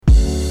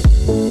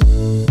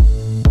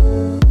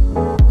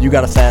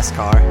got a fast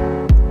car.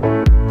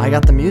 I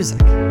got the music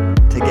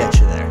to get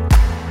you there.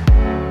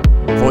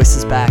 Voice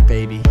is back,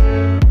 baby.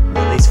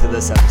 At least for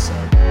this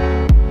episode.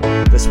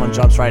 This one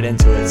jumps right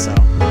into it, so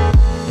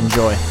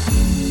enjoy.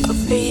 But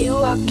for you,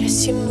 I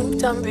guess you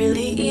moved on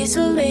really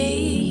easily.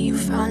 You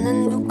found a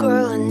new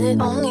girl and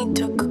it only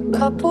took a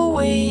couple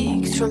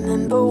weeks.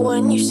 Remember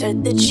when you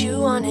said that you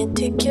wanted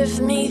to give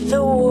me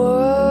the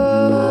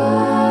world?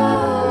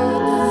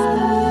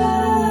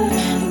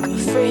 Good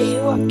for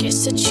you, I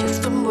guess that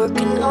you've been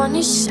working on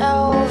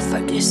yourself.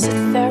 I guess the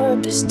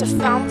therapist I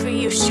found for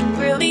you should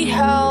really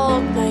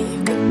help. Now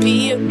you could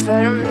be a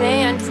better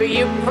man for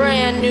your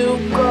brand new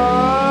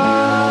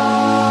girl.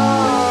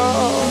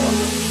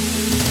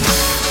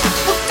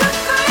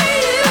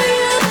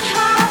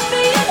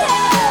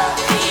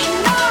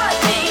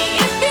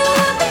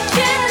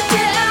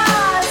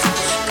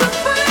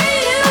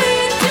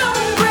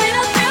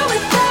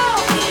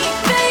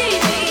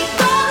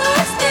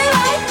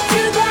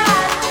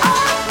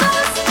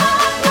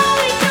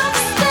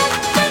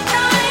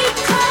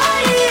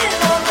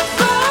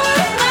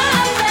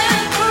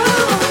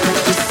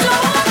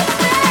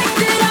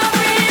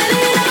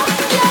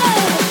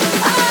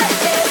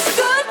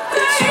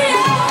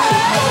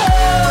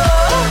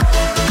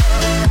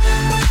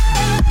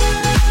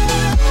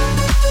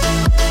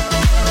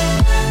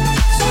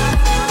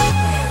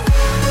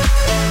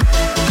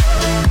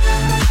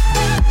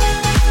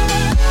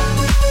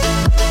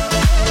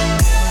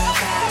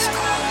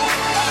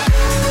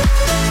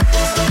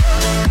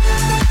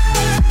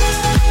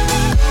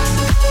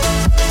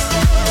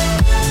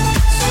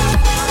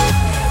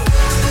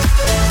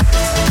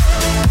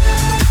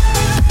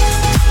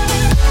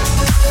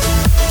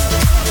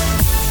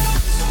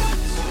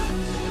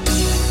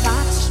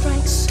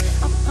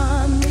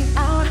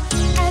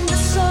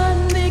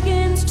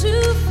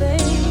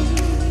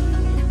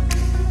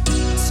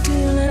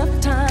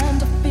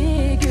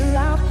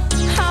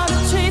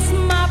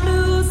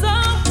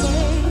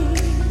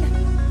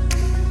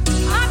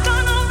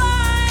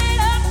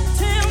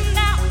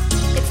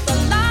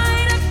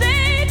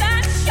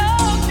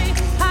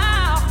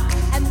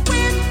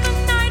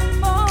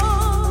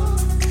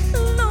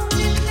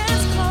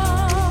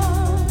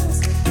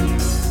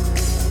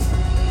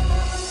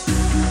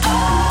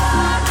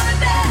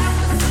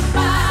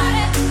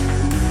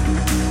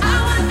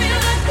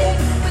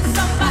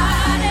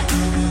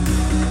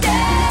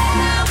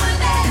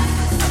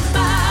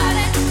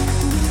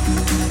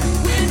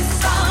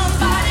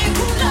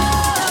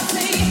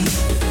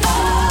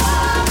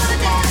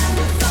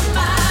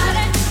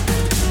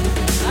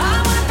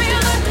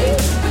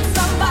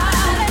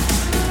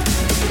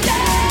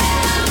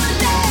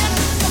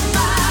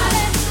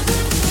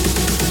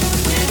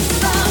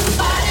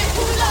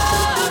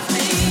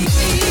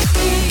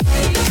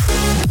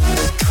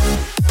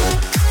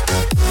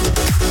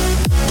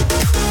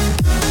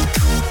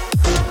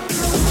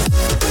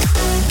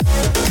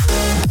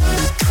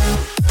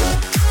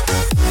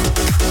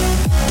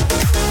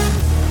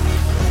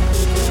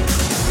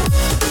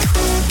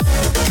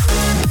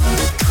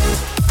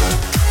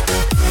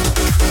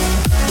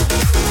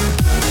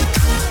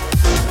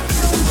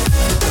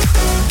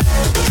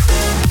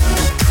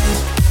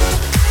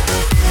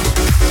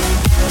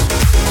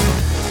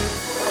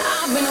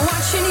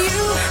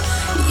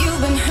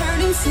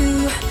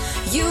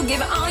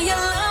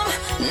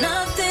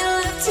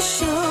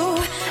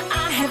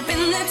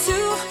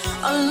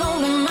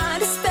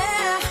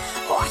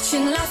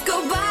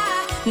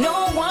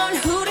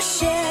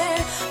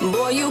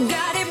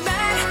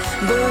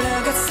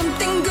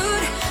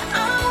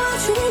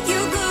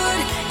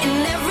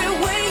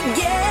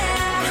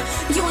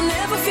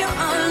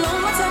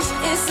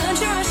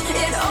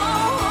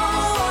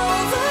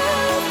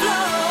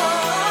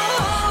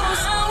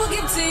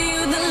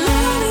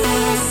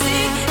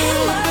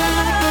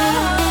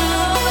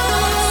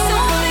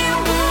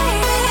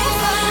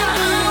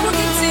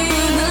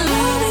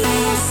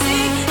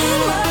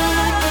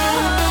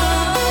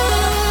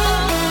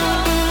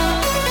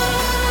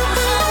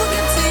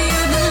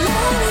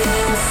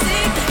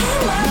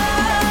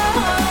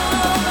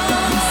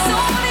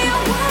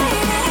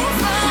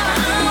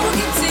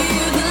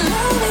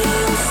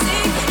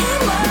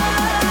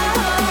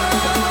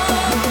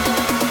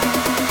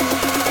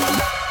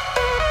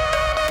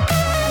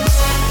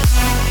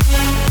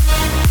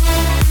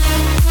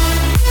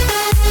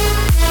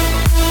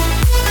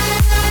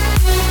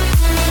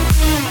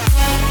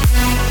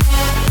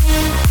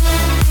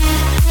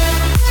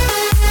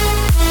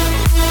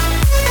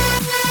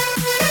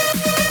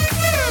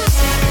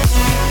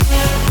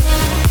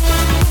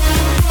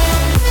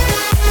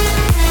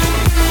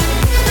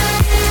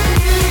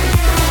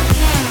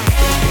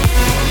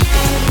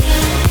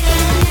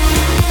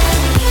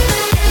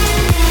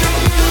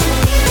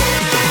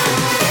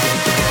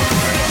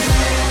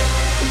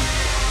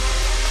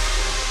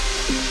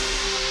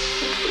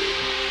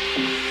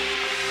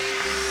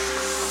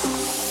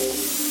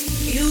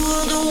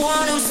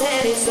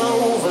 It's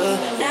over,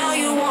 now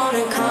you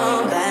wanna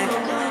come back.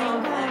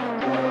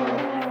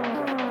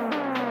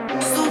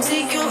 So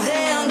take your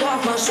hand off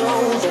off my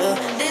shoulder.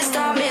 This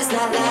time it's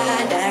not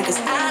like that, 'cause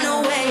I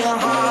know where your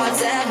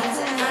heart's at.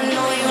 I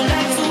know you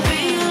like to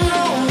be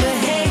alone, but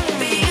hey,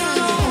 being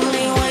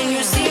lonely when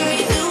you see me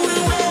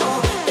doing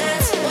well,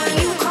 that's when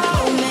you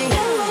call me.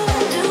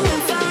 I'm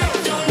doing fine,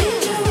 don't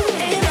need you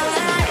in my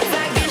life.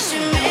 I guess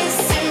you're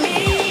missing me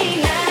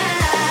now.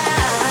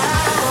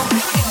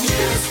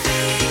 Just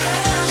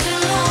because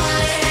you're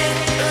lonely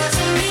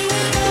doesn't mean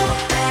we go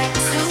back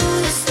to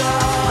the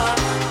start.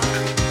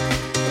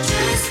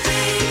 Just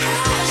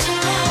because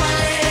you're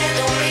lonely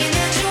don't mean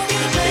that you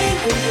can play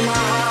with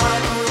my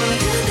heart. Who do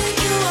you think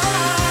you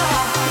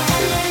are?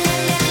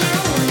 Lonely,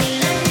 lonely,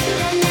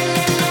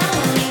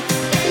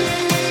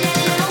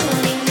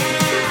 lonely now.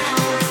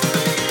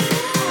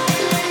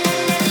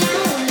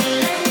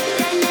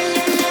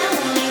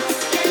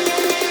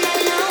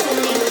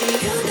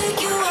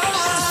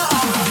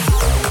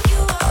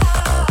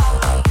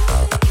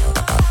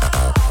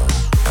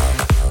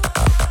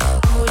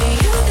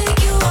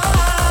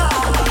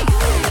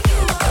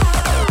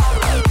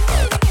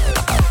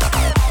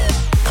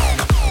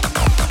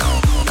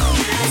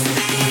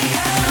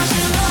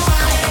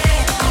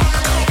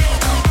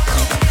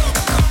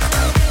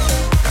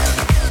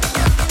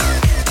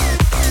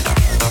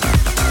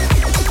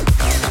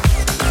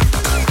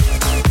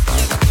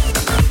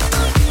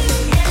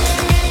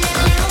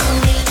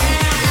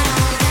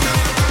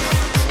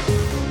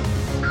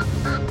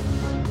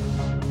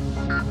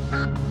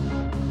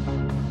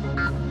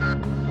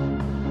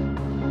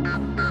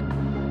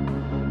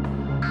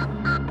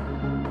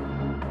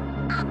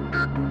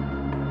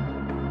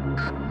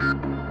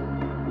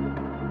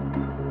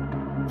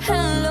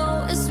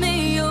 Hello, it's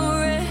me,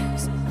 your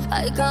ex.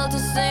 I called to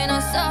say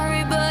not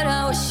sorry, but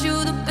I wish you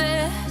the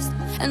best.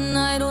 And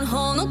I don't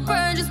hold no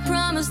grudges,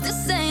 promise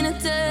this ain't a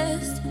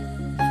test.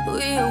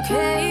 We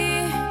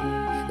okay?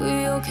 We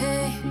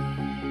okay?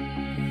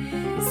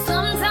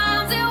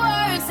 Sometimes it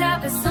works out,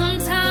 but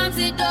sometimes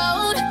it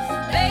don't.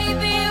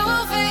 Maybe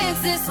we'll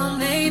fix this, or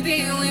maybe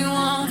we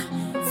won't.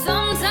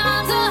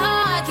 Sometimes a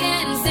heart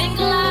can sink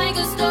like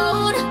a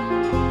stone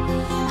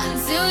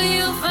until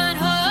you find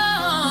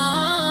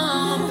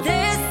home.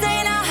 This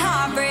ain't a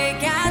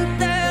heartbreak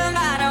anthem.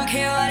 I don't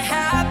care what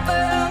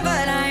happened,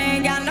 but I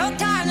ain't got no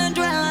time to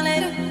dwell on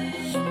it.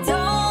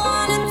 Don't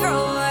wanna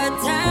throw a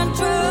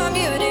tantrum.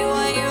 You did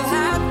what you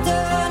had to.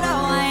 No,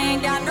 I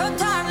ain't got no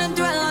time to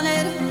dwell on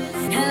it.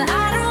 And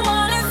I don't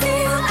wanna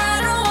feel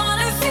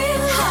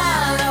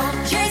hollow.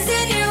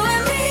 Chasing you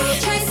and me,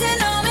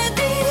 chasing all of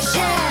these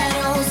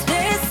shadows.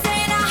 This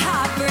ain't a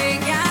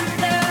heartbreak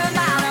anthem.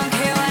 I don't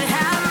care what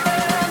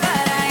happened,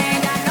 but I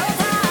ain't got no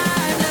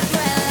time to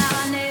dwell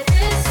on it.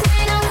 This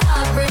ain't a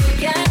heartbreak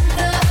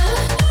anthem.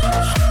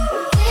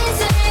 This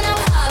ain't a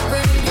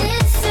heartbreak.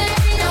 This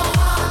ain't a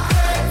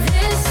heartbreak.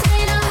 This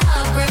ain't a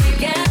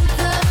heartbreak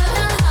anthem.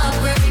 A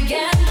heartbreak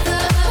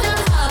anthem. A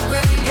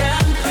heartbreak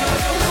anthem.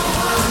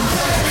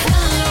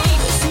 Hello,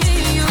 it's me,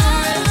 your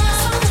ex.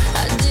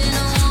 I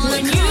didn't wanna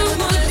when you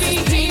would be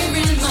here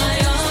in my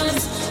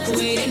arms,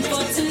 waiting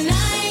for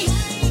tonight.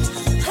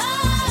 Oh,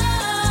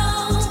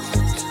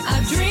 I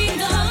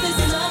dreamed of this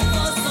love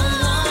for so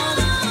long,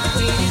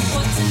 waiting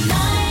for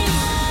tonight.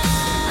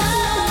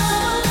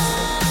 Oh,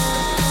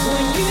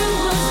 when you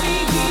would be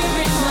here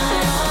in my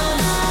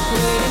arms,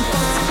 waiting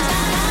for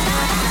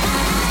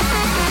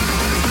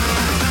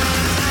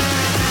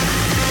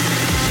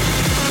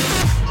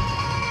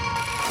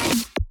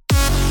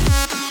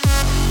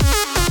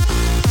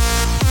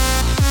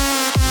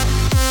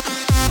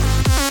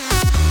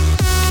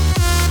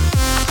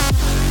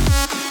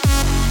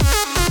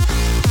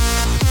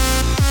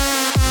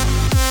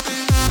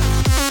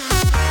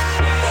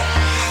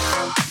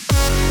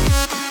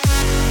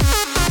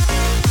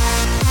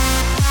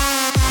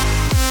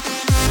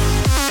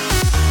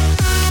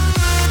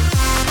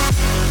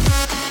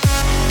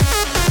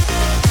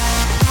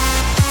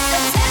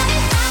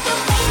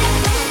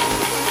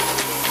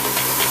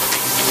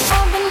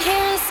I've been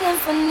hearing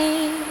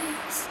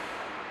symphonies.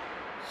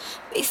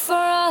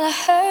 Before all I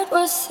heard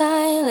was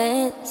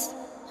silence.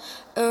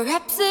 A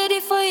rhapsody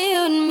for you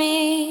and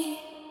me.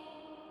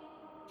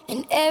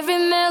 And every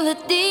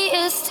melody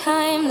is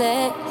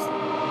timeless.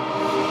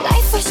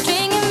 Life was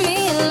stringing me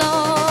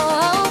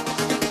along.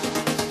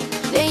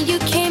 Then you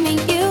came and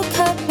you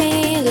cut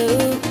me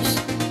loose.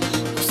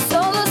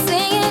 Solo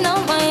singing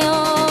on my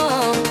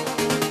own.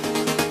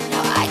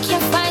 Now I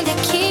can't find a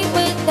key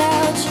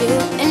without you.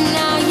 And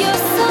now your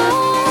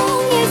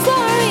song is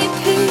on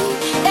repeat,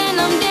 and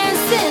I'm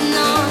dancing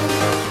on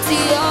to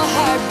your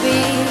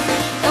heartbeat.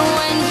 And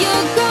when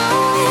you're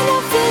gone, I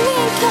feel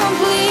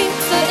incomplete.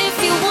 So if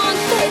you want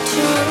the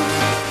truth,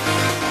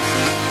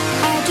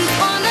 I just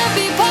wanna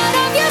be part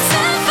of your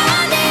symphony.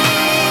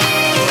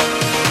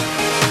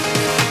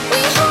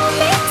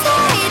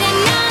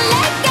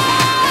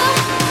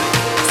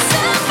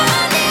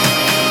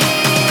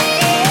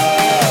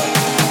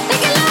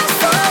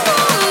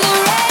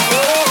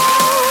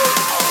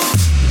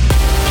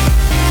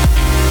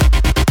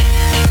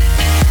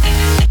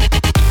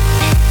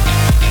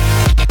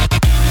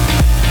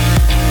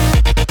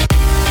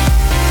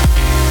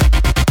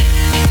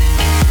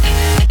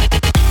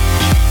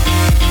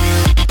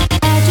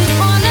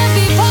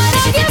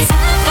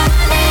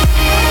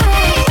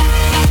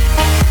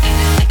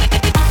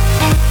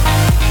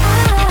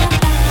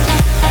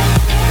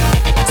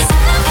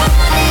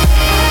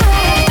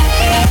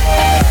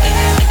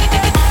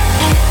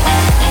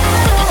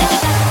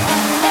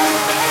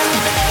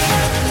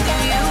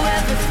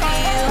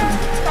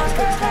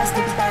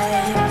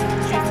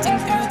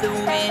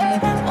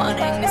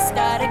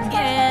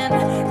 again.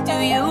 Do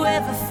you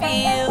ever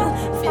feel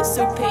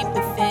so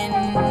paper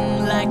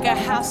thin, like a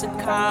house of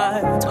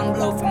cards, one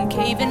blow from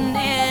caving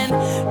in?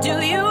 Do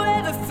you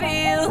ever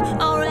feel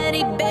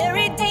already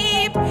buried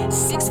deep,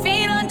 6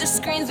 feet under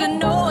screens, but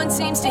no one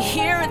seems to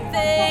hear a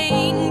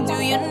thing?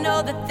 Do you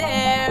know that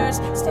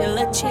there's still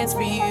a chance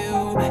for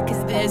you?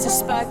 'Cause there's a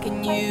spark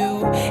in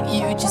you.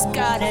 You just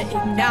gotta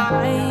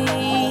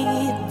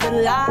ignite the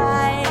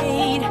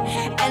light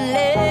and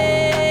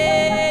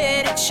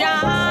let it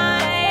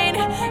shine.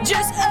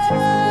 Just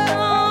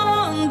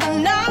on the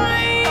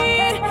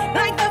night,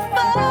 like the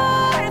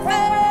 4th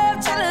of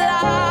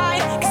July.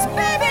 'Cause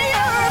baby,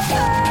 you're a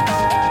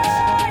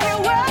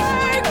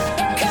firework.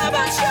 Come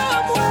on, show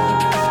 'em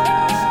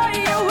what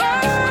you're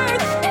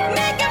worth.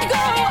 Make 'em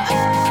go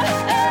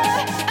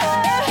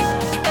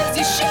as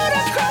you shoot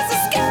across the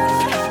sky.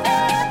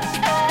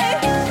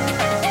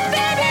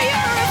 Baby,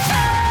 you're a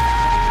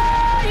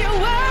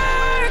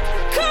firework.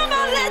 Come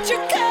on, let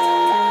your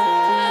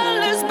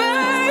colors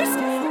burst.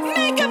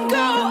 Make 'em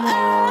go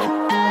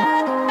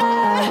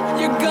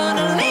you're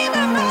gonna leave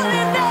 'em all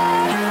in there.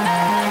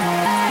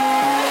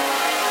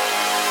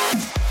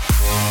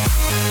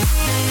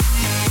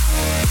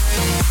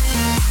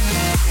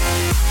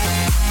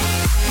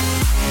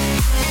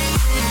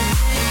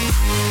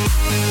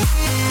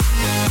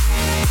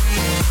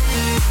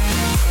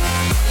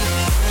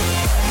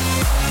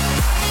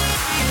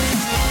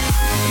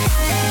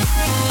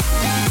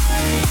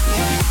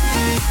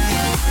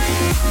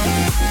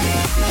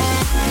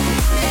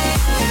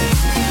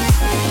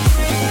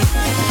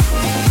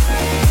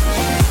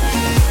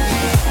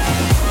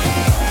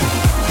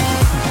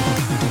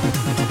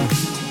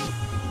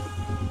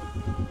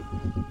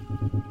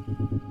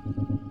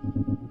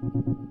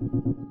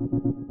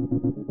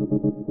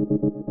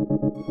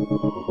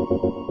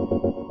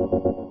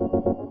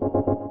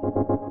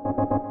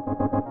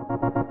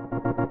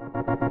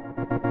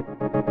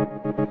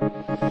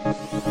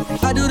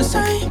 I do the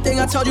same thing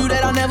I told you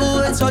that I never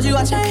would. Told you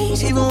I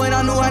changed, even when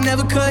I knew I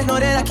never could. Know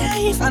that I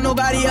can't find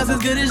nobody else as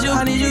good as you.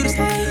 I need you to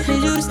stay,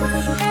 need you to stay.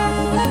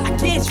 I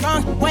get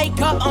drunk,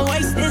 wake up, I'm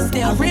wasted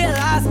still. I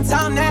realize the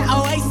time that I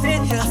wasted.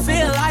 I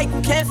feel like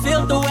you can't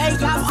feel the way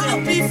I feel.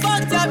 Be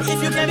fucked up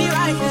if you can be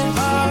right. Oh,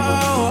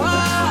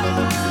 oh,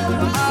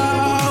 oh,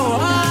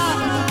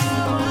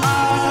 oh,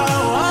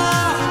 oh.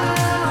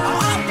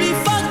 I'll be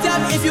fucked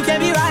up if you can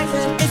be right.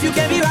 If you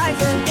can be right.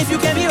 If you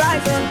can be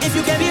right. If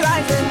you can be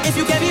right. If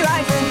you can be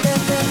right.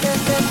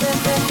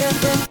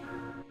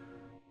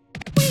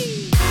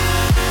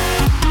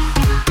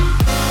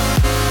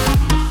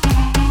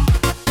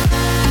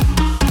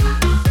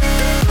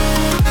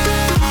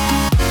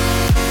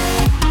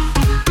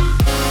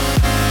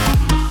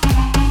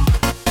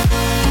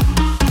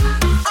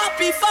 I'll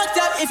be fucked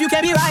up if you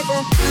can be right. Do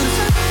the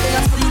same thing I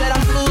told you that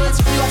I'm fluid.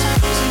 So you I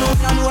changed, you know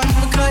I knew I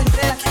never could.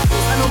 That I can't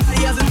find nobody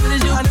else as good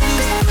as you. I need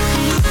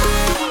you.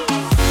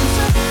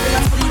 I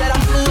told you that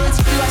I'm fluid.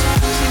 So you I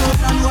changed, you know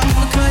I knew I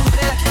never could.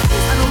 That I can't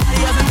find nobody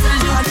else as good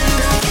as you. I need you.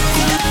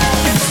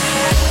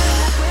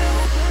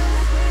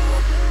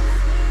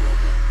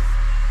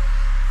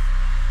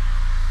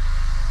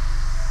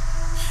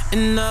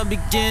 In the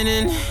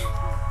beginning,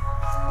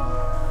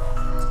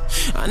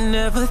 I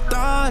never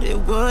thought it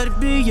would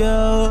be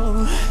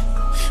you.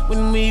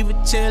 When we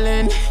were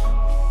chilling,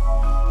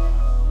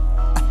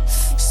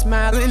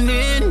 smiling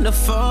in the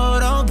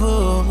photo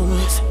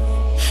booth,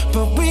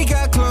 but we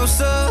got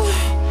closer.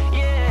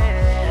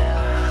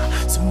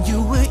 So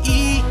you were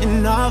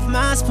eating off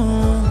my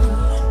spoon.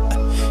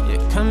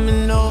 You're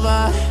coming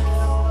over,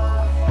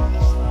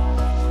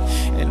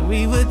 and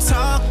we would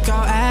talk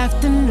all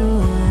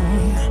afternoon.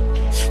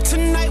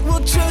 Tonight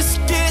we'll just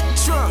get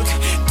drunk,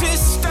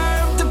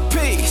 disturb the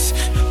peace.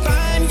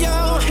 Find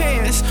your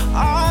hands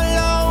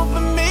all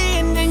over me,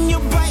 and then you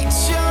bite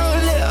your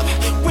lip,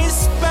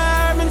 whisper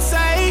and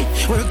say,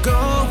 we're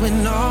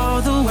going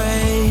all the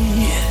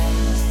way.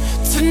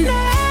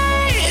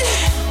 Tonight,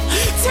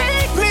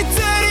 take me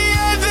to the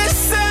other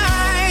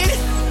side.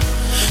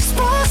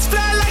 Sparks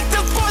fly like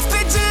the 4th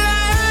of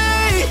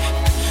July.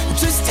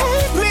 Just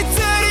take me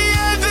to the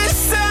other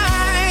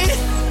side.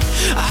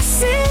 I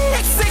see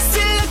that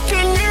sexy look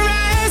in your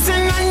eyes,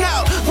 and I know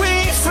we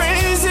ain't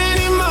friends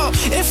anymore.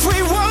 If we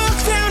walk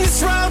down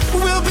this road,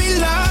 we'll be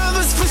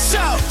lovers for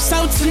sure.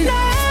 So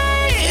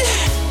tonight,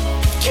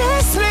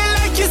 kiss me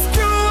like it's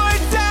do or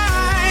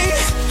die,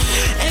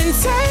 and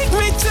take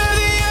me to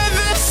the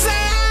other side.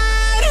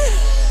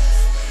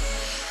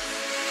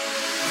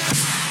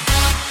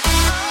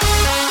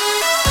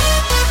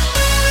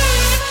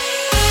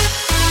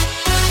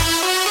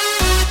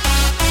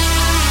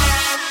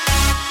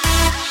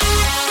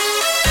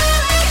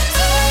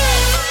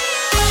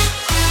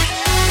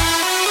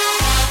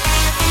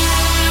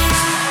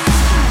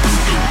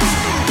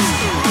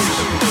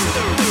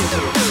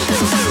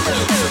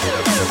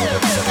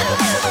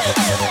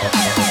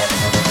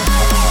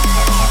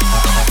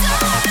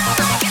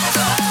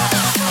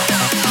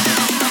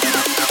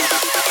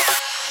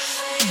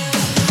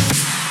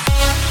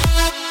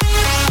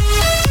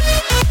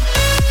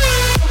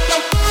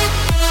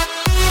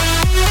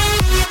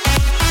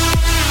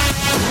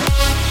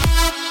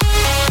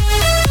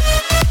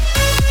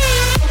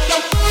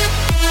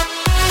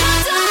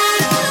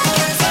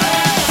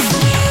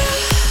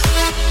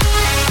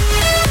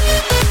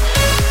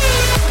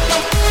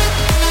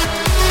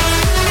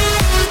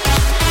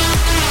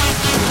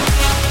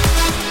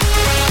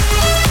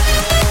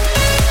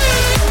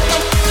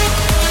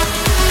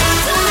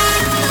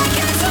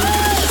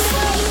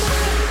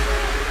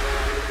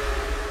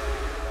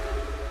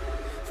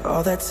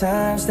 the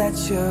times that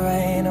you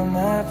rain on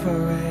my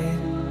parade,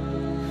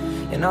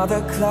 and all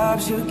the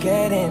clubs you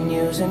get in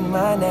using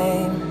my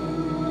name.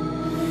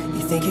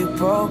 You think you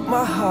broke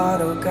my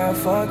heart, oh girl,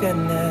 for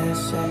goodness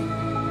sake.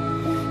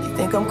 You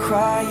think I'm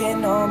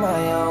crying on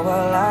my own,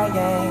 well I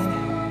ain't.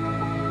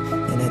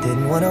 And I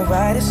didn't wanna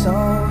write a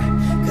song,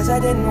 cause I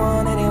didn't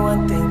want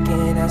anyone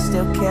thinking I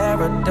still care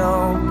or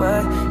don't.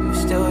 But you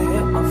still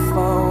hit my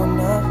phone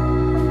up,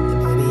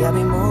 and maybe I'll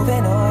be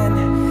moving on.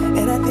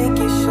 And I think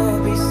it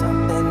should be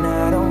something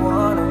I don't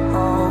wanna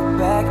hold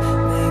back.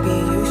 Maybe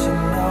you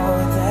should know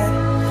that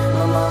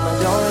my mama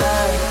don't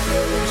like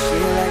you, she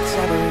likes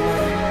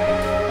everyone.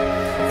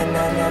 And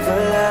I never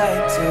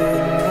lied to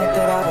admit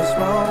that I was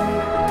wrong.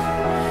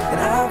 And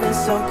I've been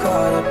so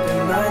caught up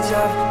in my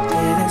job,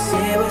 didn't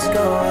see what's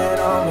going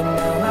on. But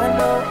now I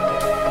know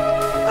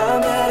I'm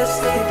better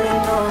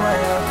sleeping on my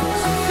own.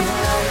 Cause if you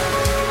like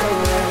the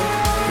way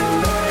you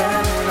look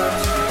that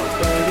much,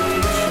 baby,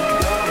 you should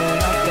go and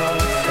I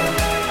don't. So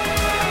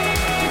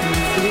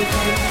if you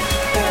think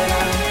that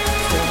I'm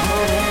still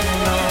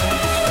holding on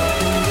to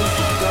something, you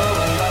should go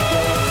and I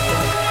don't.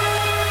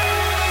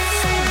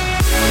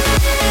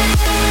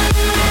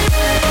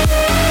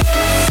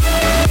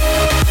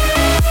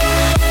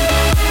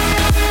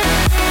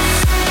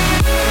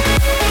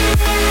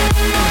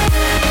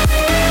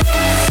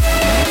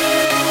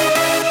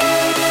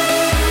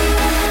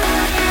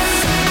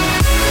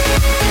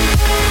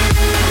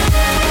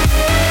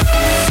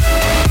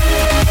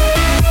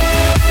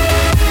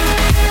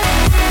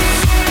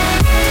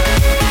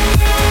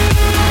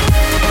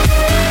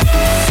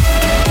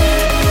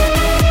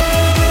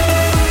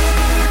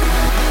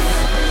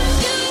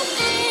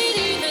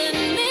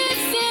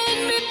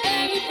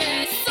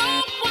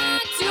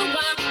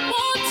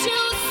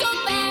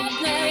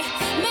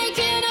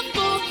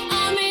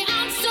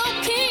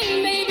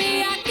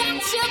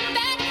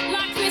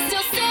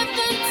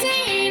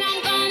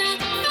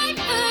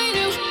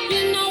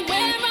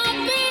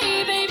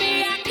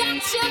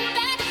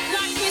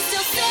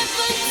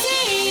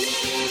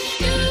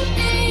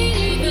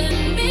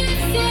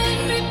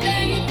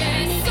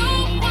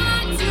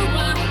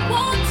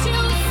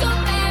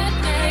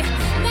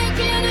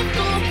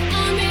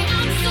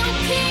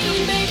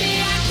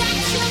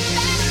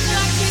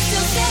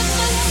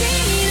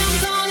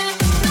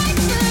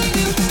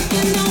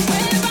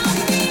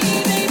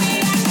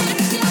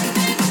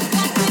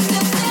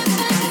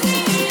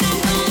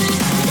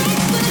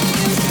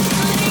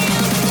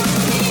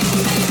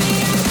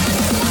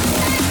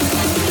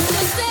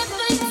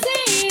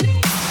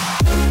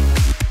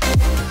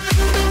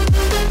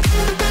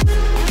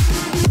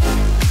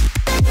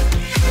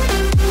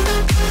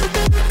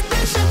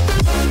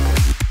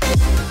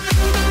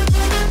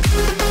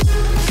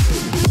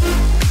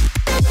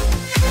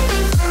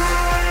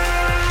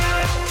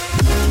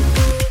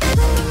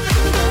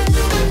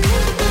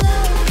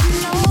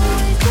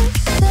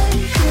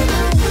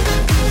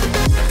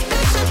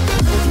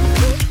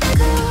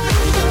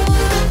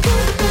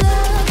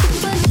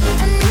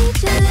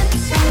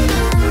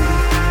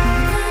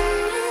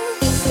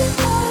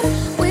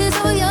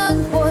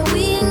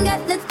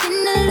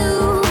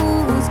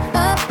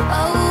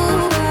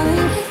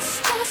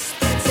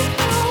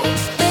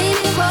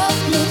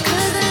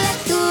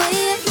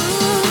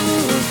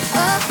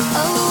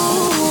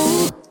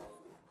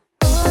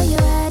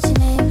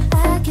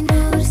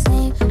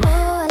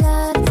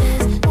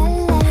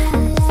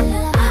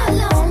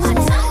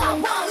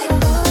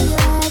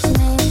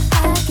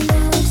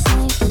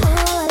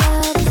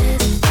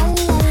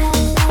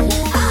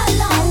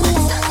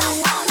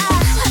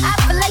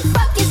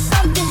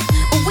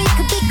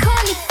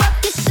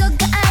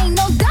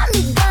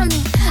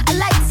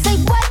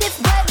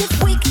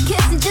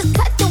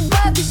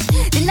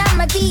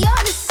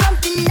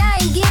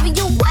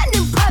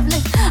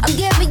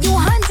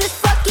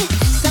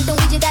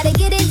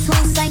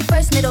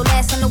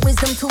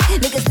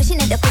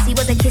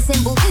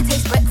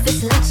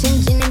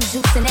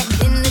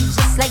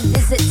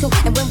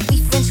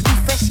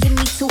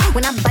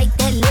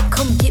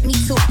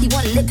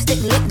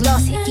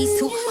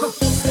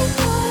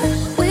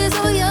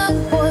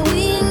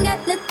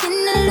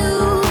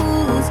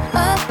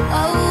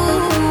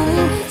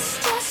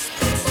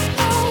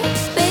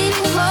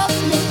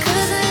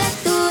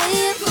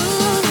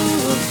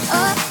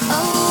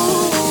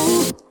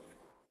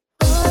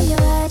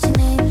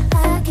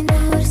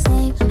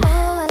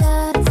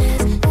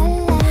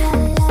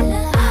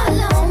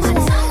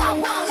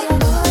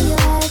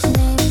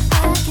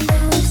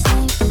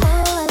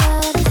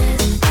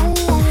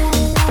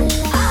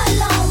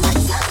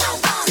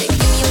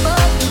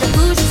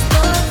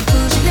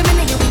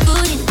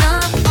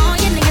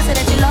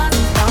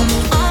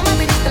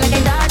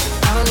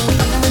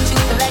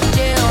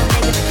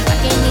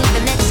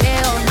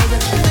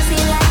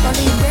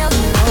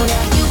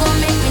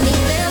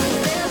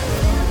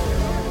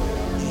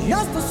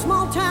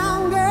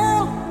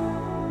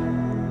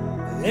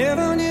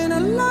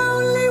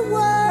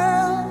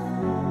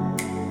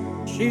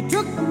 She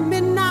took the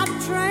midnight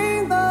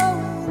train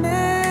going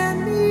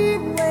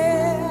anywhere.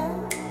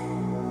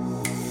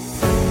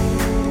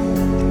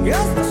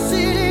 Just a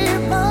city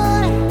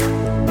boy,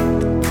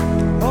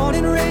 born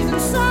and raised in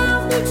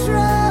South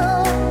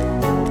Detroit.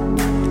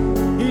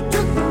 He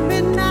took the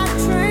midnight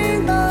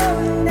train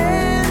going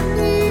anywhere.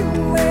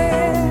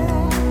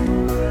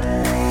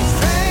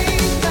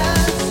 Strangers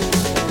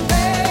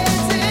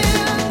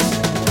waiting,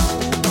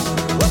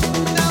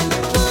 walking down the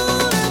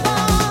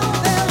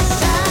boulevard, their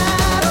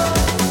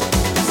shadows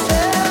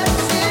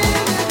searching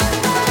in the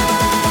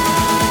night.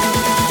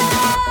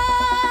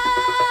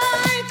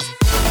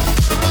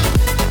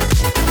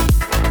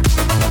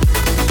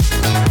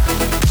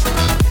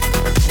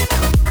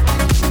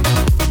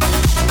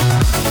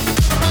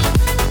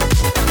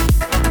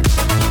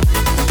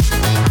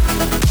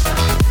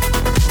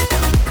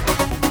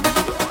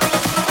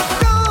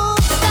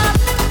 Don't stop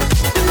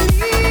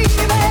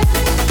believing.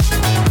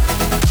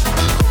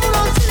 Hold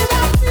on to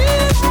that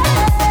feeling.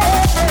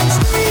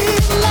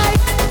 Street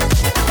light,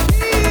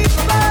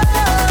 people.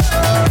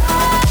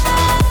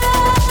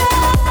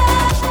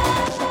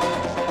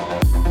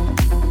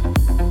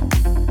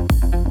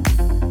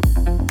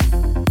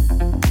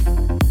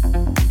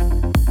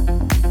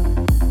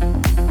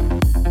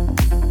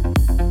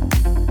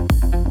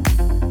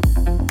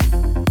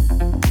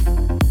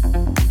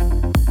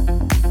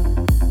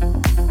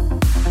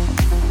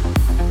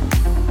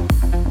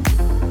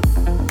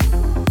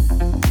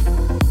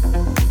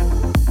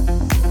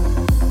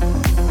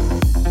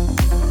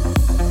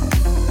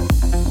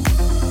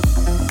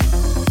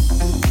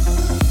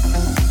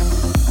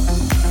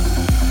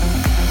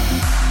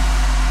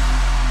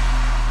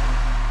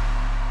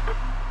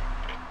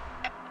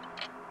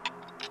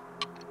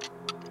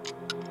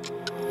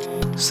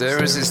 So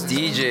there was this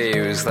DJ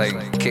who was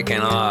like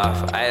kicking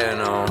off. I don't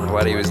know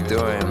what he was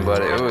doing,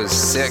 but it was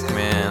sick,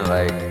 man.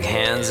 Like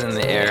hands in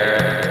the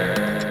air.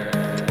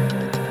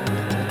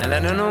 And I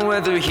don't know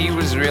whether he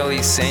was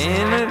really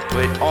saying it,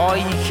 but all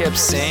he kept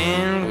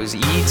saying was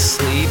eat,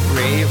 sleep,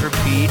 rave,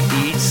 repeat,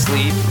 eat,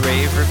 sleep,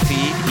 rave,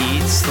 repeat,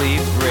 eat,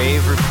 sleep,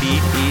 rave,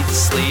 repeat, eat,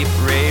 sleep,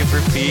 rave,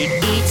 repeat.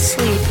 Eat,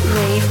 sleep,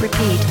 rave,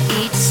 repeat.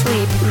 Eat,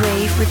 sleep,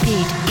 rave,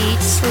 repeat. Eat,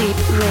 sleep,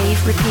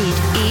 rave, repeat.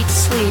 Eat,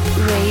 sleep,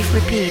 rave,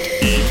 repeat.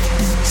 Eat,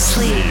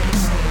 sleep,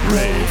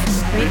 rave,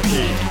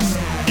 repeat.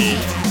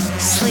 Eat,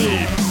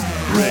 sleep,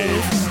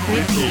 rave,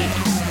 repeat.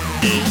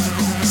 Eat,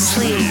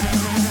 sleep,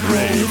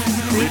 rave,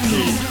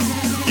 repeat.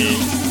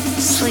 Eat,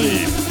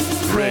 sleep,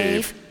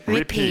 rave,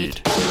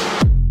 repeat.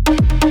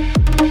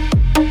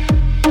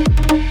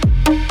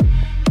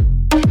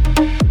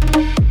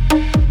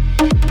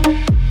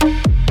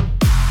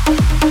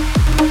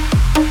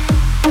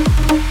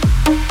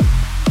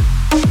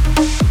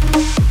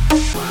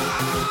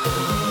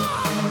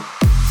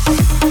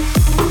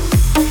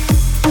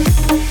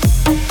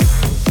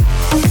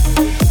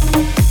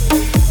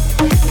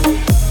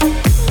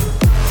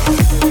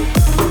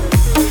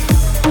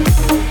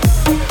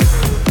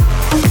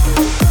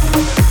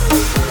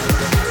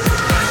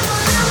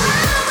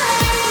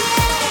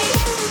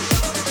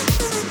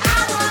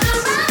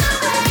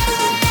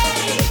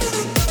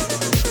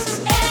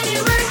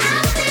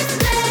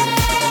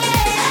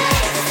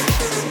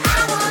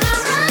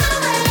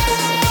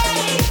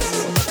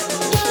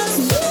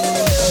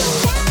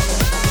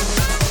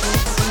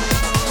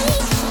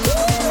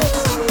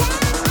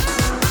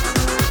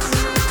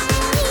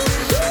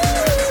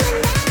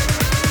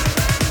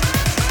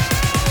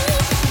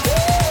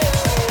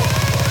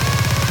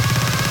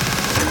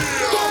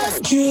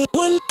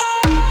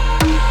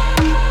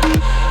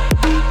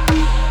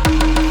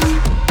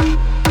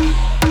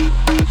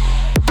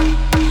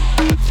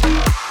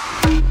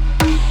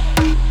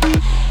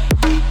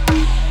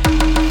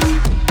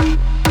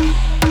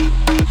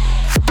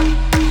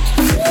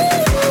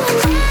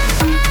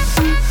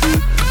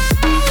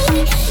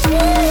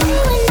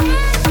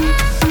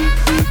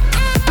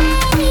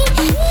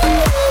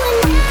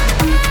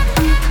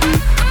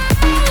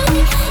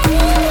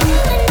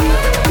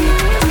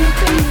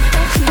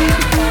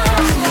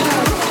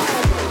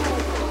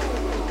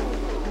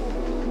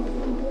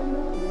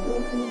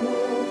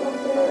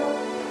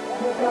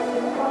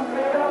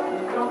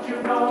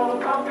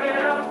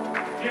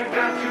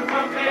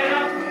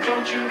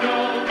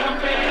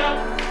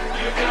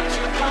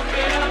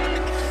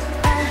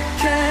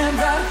 Can't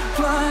write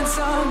one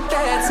song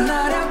that's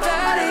not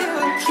about you.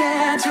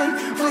 Can't drink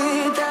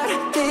without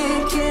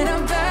thinking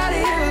about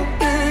you.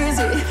 Is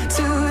it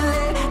too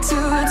late to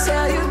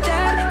tell you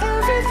that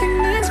everything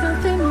means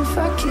nothing if I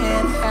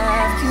can't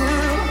have you?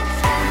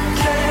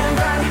 Can't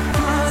write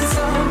one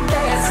song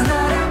that's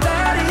not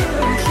about you.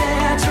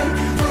 Can't drink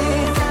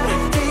without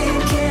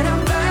thinking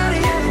about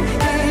you.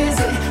 Is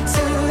it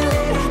too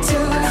late to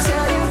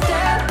tell you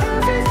that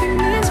everything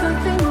means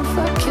nothing if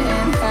I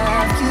can't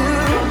have you?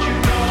 Don't you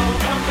know,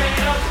 pump it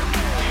up.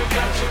 You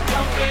got to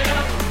pump it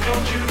up.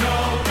 Don't you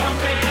know,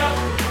 pump it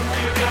up.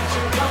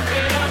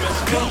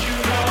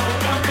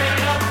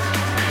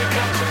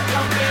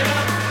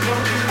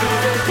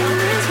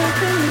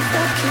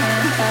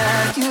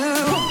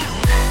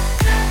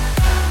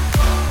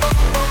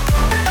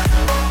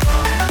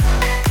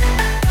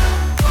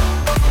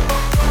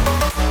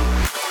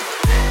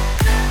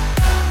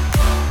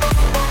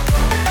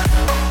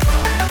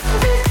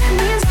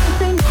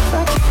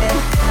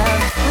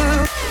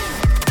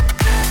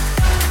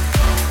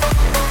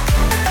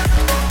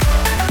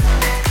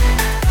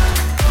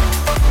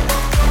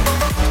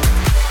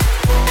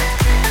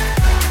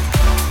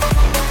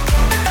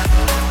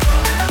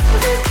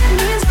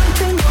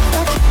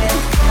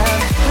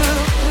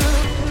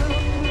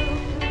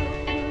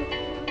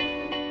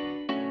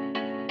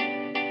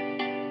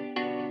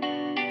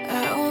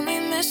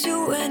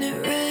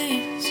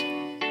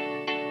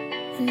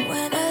 And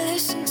when I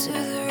listen to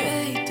the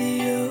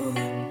radio,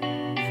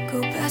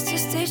 go past your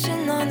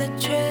station on the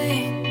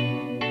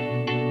train,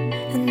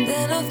 and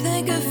then I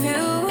think of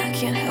you, I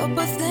can't help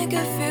but think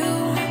of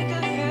you.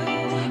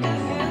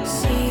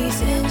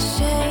 Seasons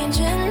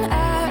change and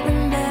I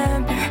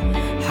remember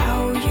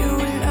how you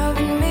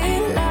loved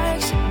me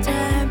like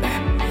September.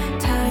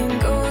 Time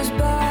goes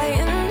by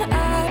and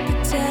I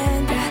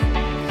pretend that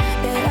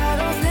I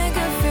don't think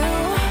of you.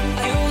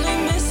 I only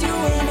miss you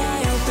when I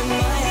open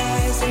my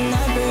eyes and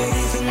I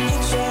breathe and I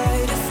try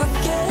to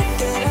forget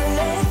that I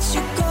let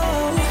you go.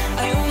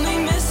 I only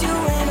miss you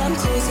when I'm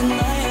closing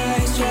my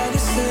eyes, try to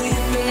sleep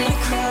and I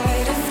cry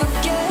to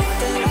forget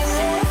that I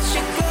let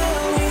you go.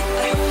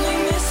 I only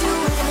miss you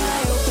when I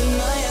open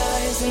my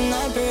eyes and I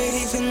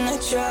breathe and I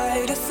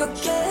try to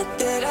forget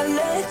that I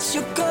let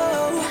you go.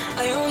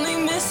 I only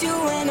miss you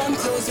when I'm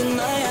closing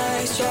my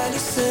eyes, try to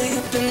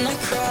sleep and I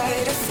cry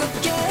to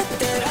forget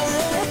that I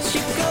let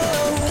you go.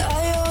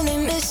 I only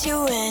miss you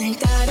when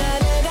da da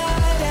da da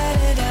da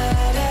da da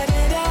da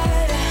da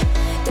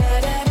da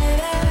da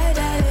da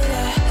da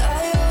da.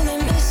 I only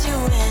miss you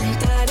when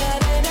da da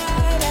da da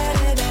da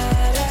da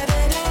da da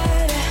da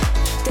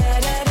da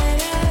da da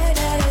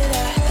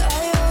da.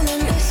 I only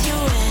miss you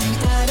when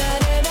da da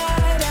da da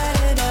da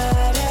da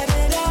da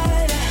da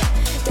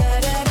da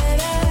da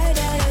da da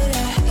da.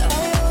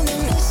 I only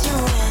miss you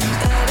when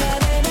da da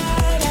da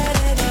da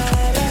da da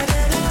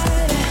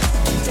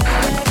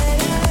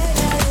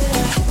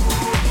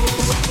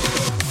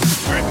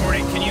All right,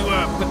 Morty, can you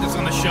put this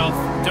on the shelf?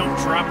 Don't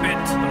drop it.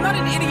 I'm not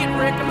an idiot,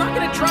 Rick. I'm not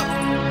gonna drop.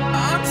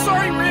 I'm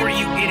sorry, Rick. Morty,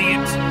 you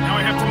idiot. Now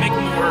I have to make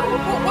more.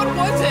 What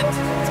was it?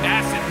 It's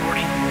acid,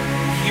 Morty.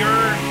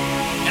 Pure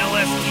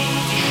LSD.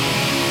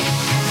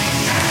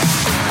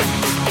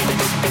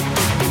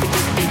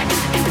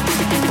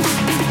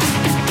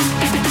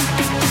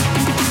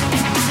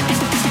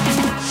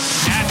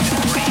 Acid,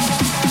 Morty.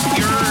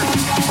 Pure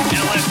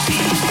LSD.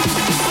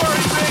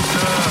 Sorry, Rick.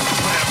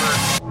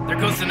 Whatever. There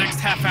goes the next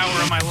half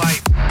hour of my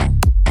life.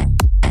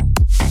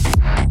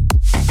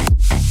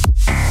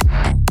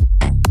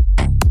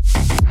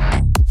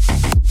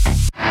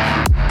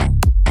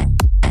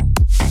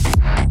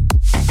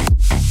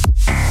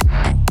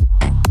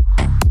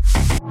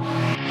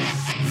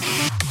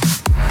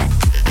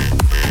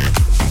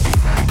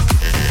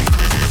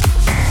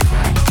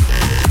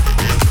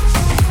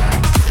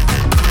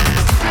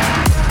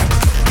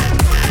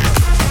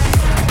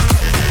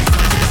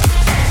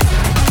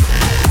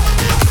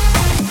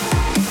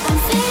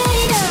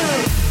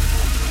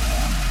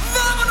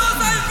 ¡Vámonos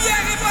al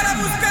viaje para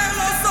buscar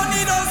los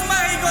sonidos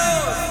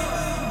mágicos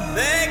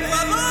de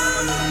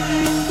Ecuador!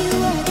 You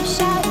were the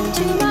shadow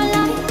to my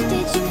light.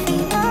 Did you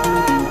feel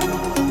love?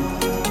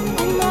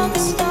 Another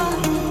star,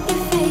 you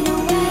fade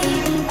away.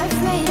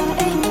 Afraid our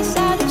aim is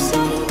out of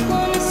sight.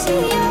 Wanna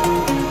see you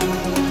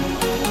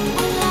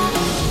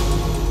alive.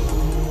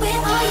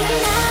 Where are you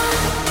now?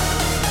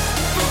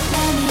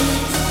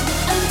 Atlantis,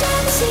 under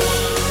the sea,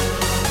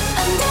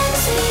 under the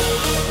sea.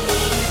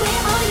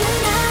 Where are you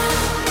now?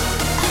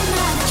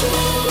 Another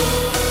dream.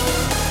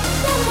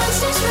 The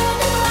monsters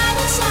running wild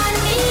inside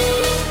of me.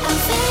 I'm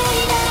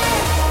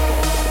faded.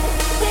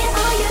 Where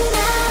are you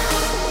now?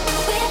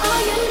 Where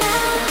are you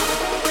now?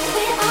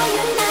 Where are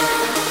you now?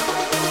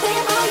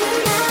 Where are you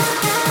now?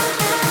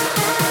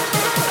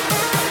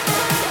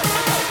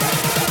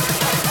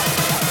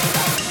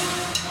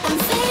 I'm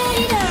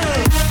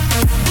faded.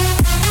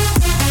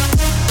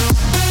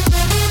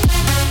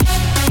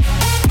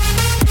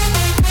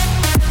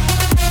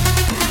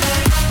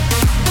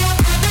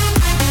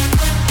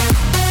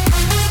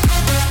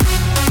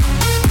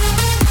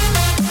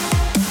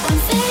 I'm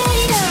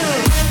faded.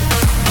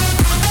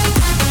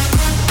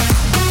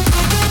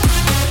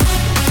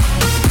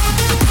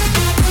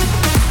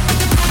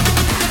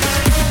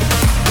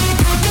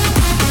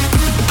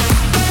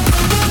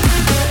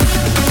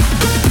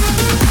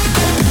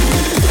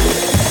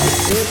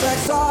 It's like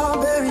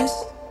strawberries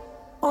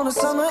on a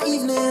summer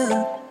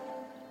evening,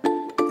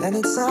 and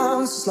it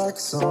sounds just like a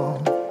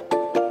song.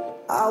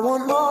 I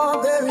want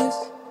more berries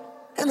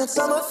and that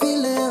summer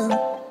feeling.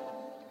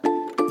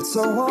 It's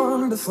so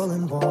wonderful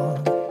and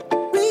warm.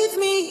 Breathe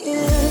me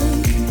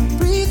in,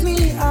 breathe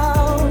me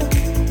out.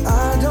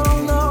 I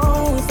don't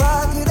know if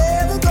I could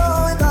ever go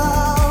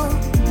without.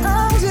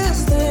 I'm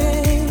just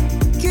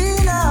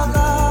thinking out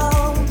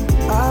loud.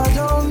 I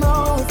don't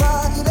know if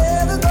I could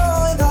ever go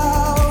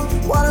without.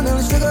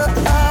 Watermelon sugar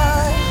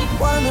high,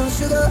 watermelon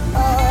sugar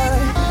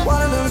high,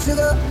 watermelon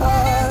sugar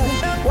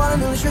high,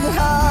 watermelon sugar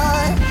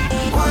high,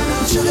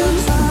 watermelon sugar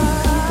high.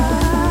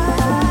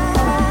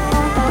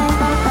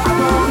 I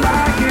don't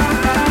like it,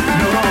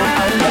 no,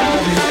 I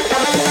love it.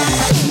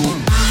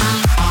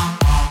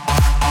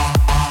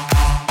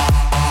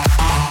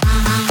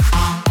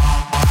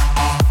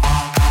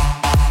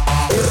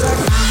 It's like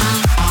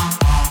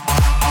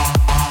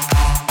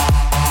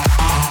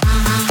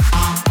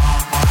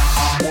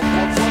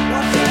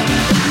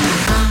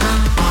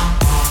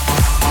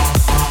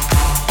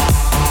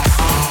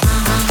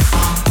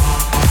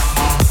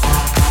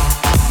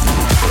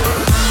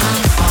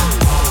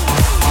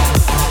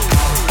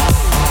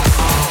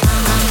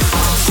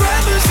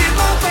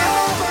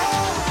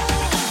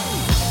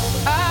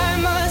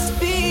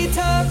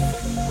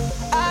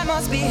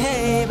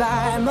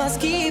must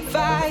keep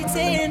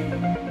fighting.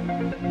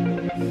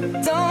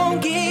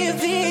 Don't give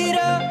it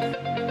up.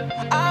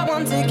 I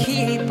want to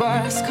keep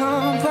us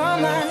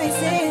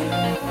compromising.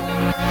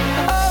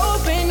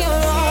 Open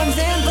your arms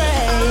and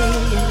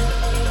break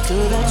to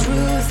the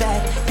truth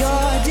that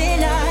you're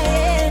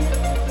denying.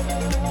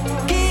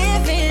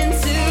 Give in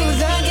to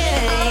the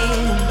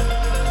game,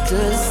 to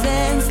the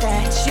sense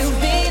that you've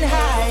been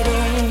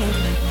hiding.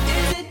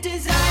 Is it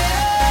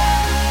desire,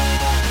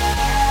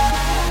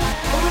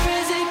 or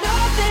is it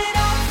nothing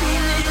I'm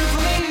feeling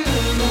for you?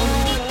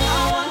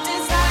 I want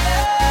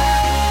desire,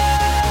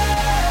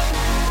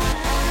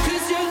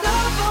 'cause your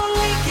love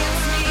only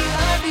gives me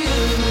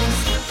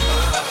abuse.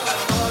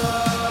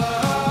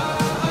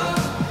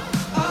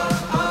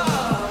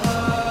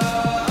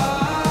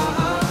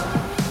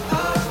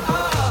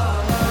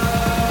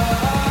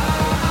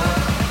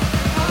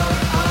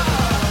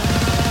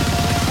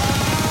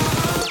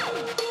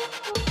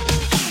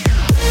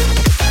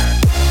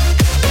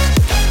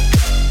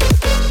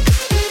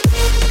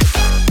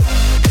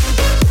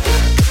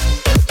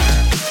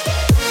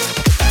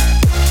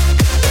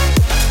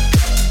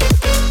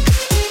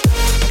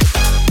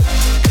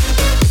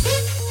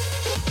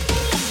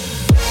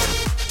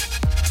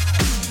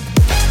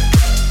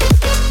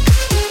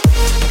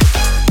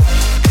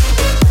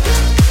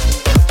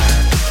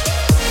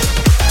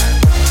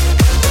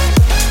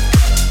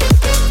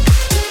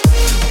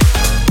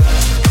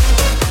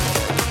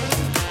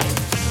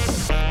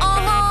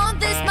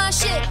 This my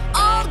shit.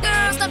 All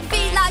girls don't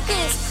feed like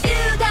this.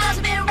 You guys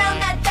have been around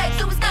that track,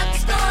 so it's not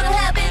just gonna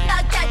happen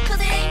like that. 'Cause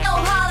it ain't no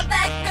holler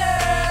back,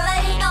 girl.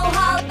 Ain't no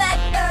holler back,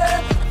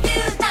 girl. You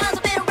guys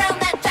have been around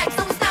that track,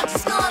 so it's not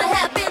just gonna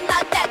happen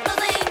like that. 'Cause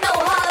it ain't no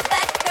holler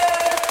back,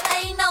 girl.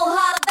 Ain't no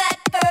holler back,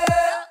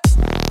 girl.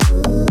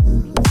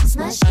 Ooh, it's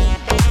my shit.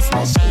 It's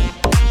my shit.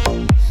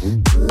 Ooh,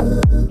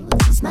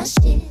 it's my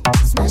shit.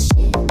 It's my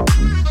shit. Ooh,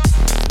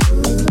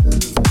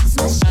 it's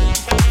my shit.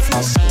 It's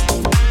my shit.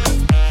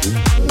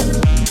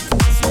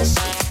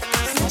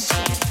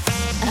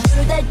 I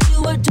heard that you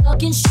were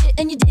talking shit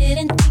and you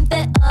didn't think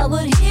that I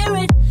would hear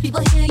it.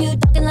 People hear you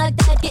talking like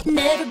that, getting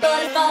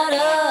everybody fired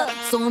up.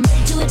 So I'm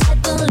ready to attack,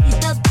 gonna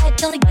leave that back,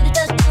 gonna get it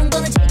done, I'm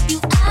gonna take you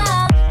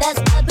out. That's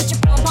right, put your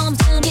pom-poms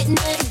down, getting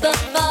everybody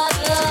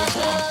fired up.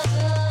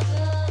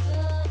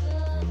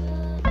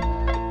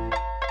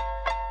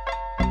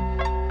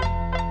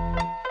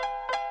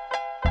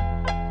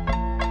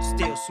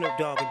 Still Snoop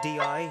Dogg and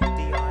D.I.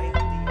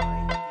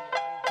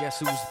 Guess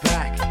who's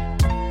back?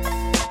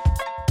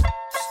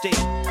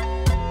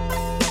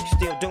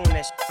 Still doing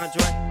that shit,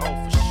 Andre? Oh,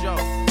 for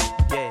sure.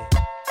 Yeah.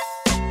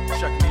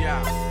 Check me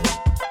out.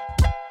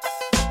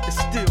 It's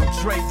still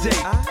Dre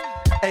Day,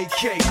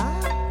 AK.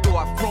 Though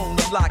I've grown a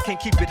lot, can't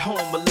keep it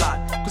home a lot.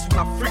 'Cause when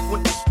I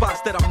frequent the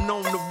spots that I'm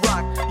known to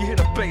rock, you hear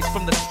the bass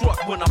from the truck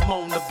when I'm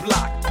on the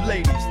block.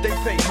 Ladies, they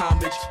pay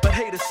homage, but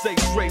haters say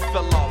Dre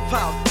fell off.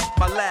 How?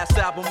 My last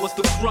album was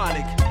The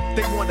Chronic.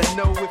 They wanna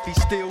know if he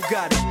still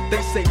got it.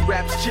 They say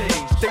raps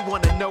change. They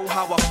wanna know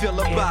how I feel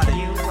about it.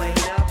 You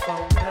ain't up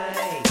on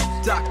pain.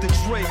 Dr.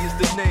 Dre is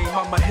the name,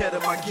 I'm ahead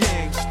of my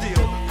game.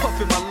 Still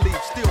puffin' my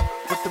leaf, still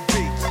with the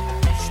beats.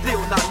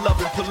 Still not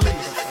loving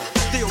police.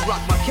 Still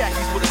rock my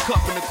khakis with a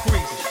cup in the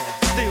crease.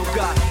 Still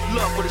got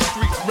love for the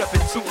streets,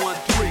 reppin'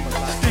 213.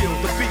 Still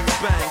the beats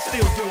bang,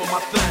 still doing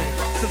my thing.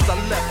 Since I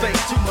left,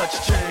 ain't too much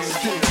change.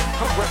 Still,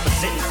 I'm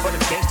representing for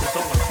the gangsters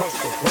all across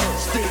the world.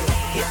 still,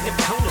 Hitting them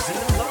corners and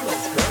them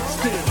lolos, girl.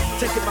 still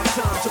taking my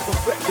time to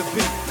perfect the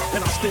beat.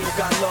 And I still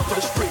got love for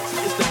the streets.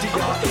 It's the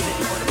DRE.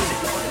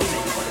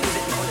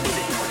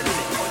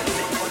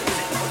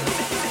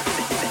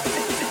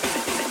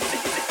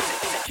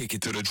 Kick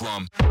it to the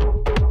drum.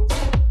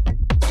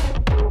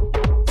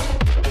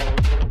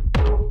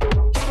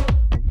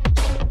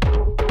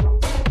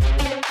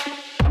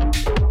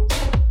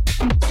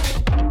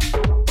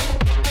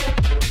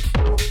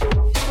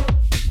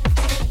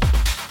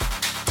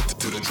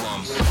 To the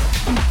drum.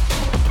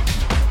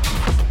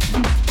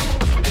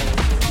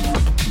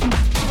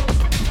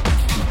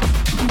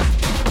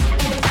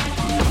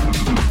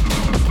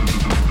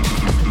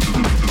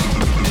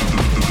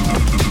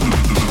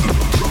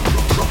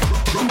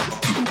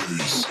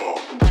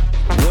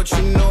 What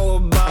you know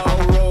about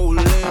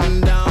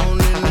rolling down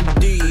in the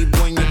deep?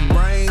 When your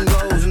brain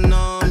goes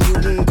numb, you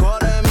can call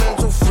that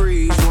mental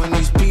freeze. When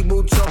these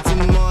people talk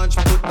too much,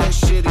 put that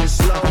shit in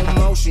slow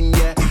motion.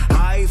 Yeah,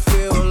 I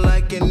feel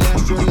like an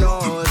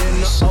astronaut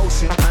in the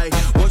ocean. Ay,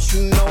 what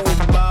you know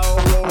about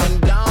rolling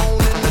down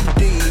in the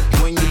deep?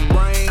 When your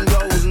brain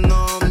goes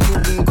numb, you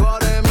can call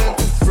that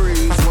mental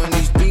freeze. When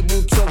these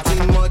people talk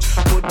too much,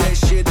 put that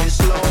shit in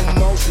slow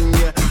motion.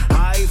 Yeah,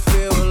 I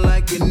feel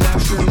like an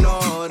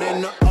astronaut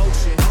in the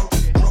ocean.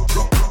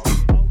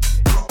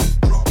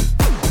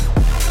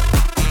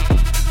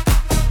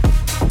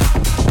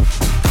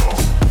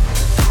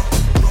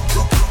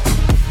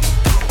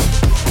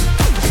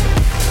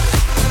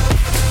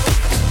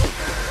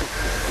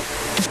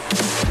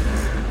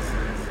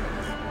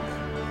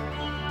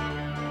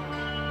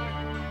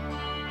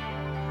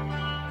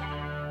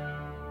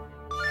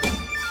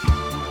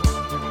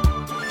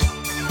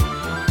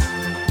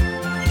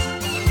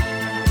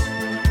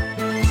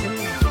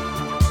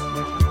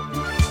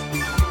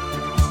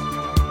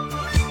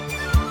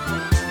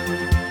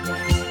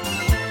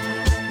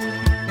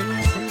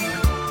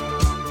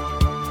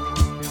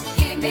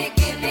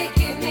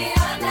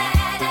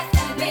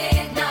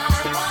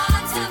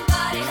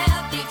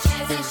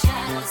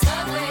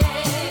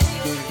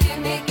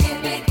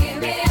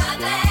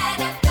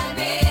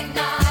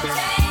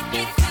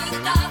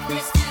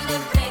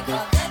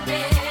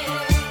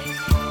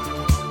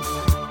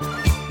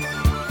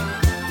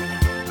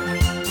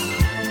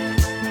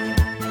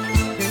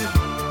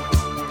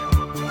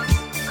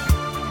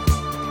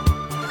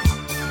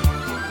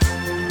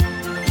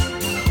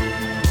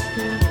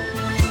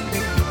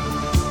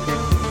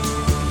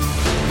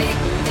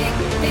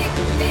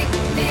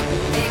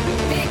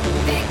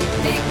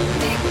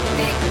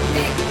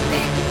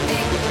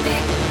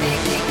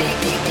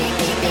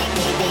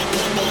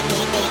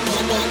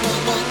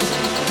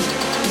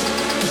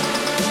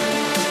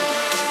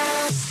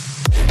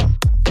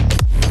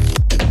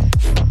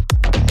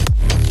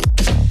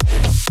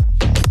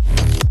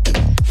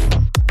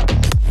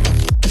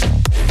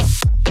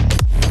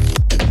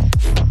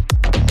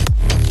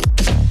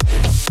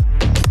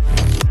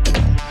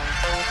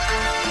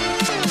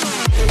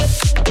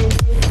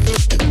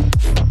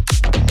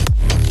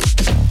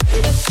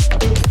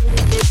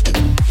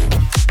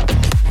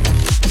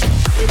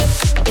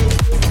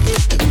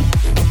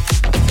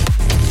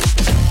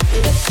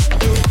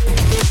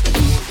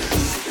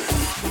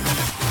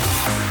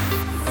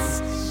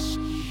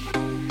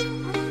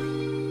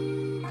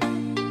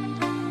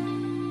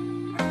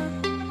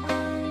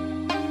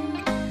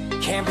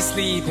 Can't be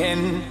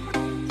sleeping,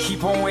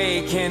 keep on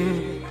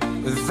waking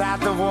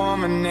without the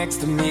woman next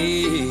to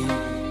me.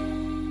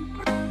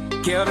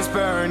 Guilt is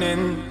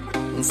burning,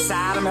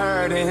 inside I'm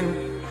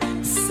hurting.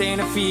 This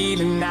ain't a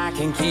feeling I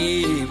can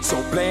keep.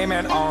 So blame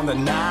it on the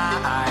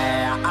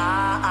night.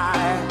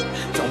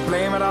 Don't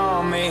blame it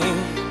on me.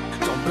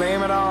 Don't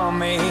blame it on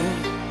me.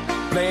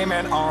 Blame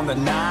it on the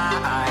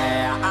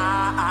night.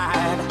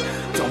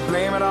 Don't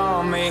blame it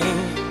on me.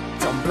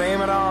 Don't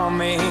blame it on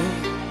me.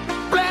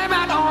 Blame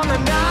it on the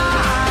night.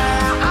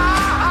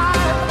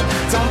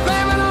 Don't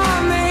blame it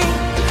on me.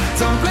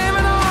 Don't blame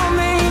it on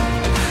me.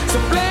 So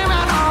blame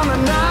it on the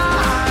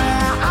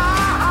night.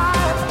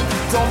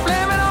 Don't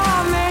blame it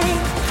on me.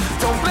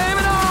 Don't blame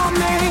it on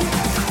me.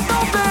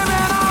 Don't blame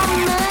it on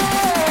me.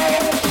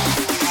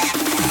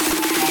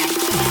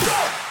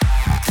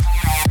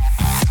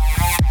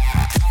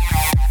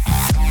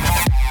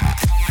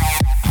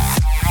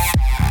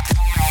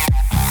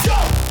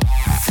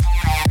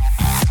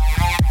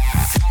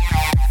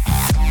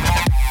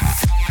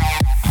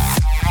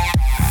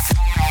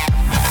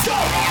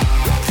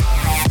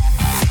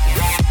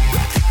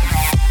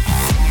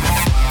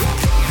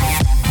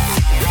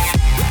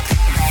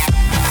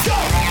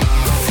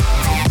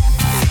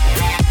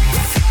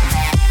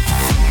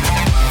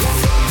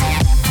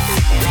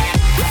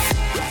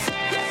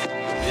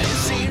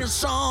 This ain't a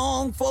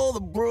song for the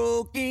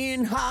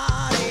broken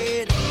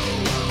hearted.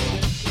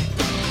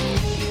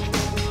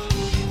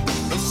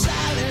 A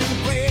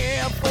silent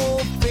prayer for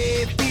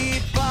faith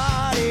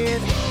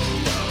departed.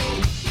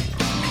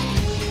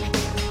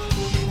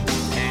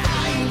 And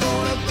I ain't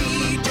gonna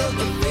be just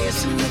a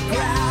face in the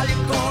crowd.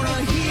 You're gonna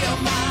hear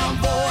my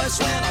voice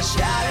when I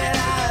shout it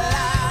out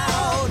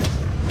loud.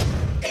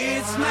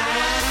 It's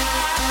mine.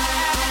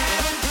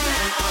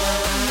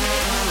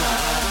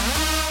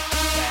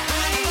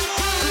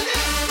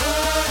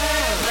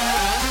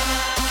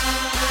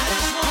 I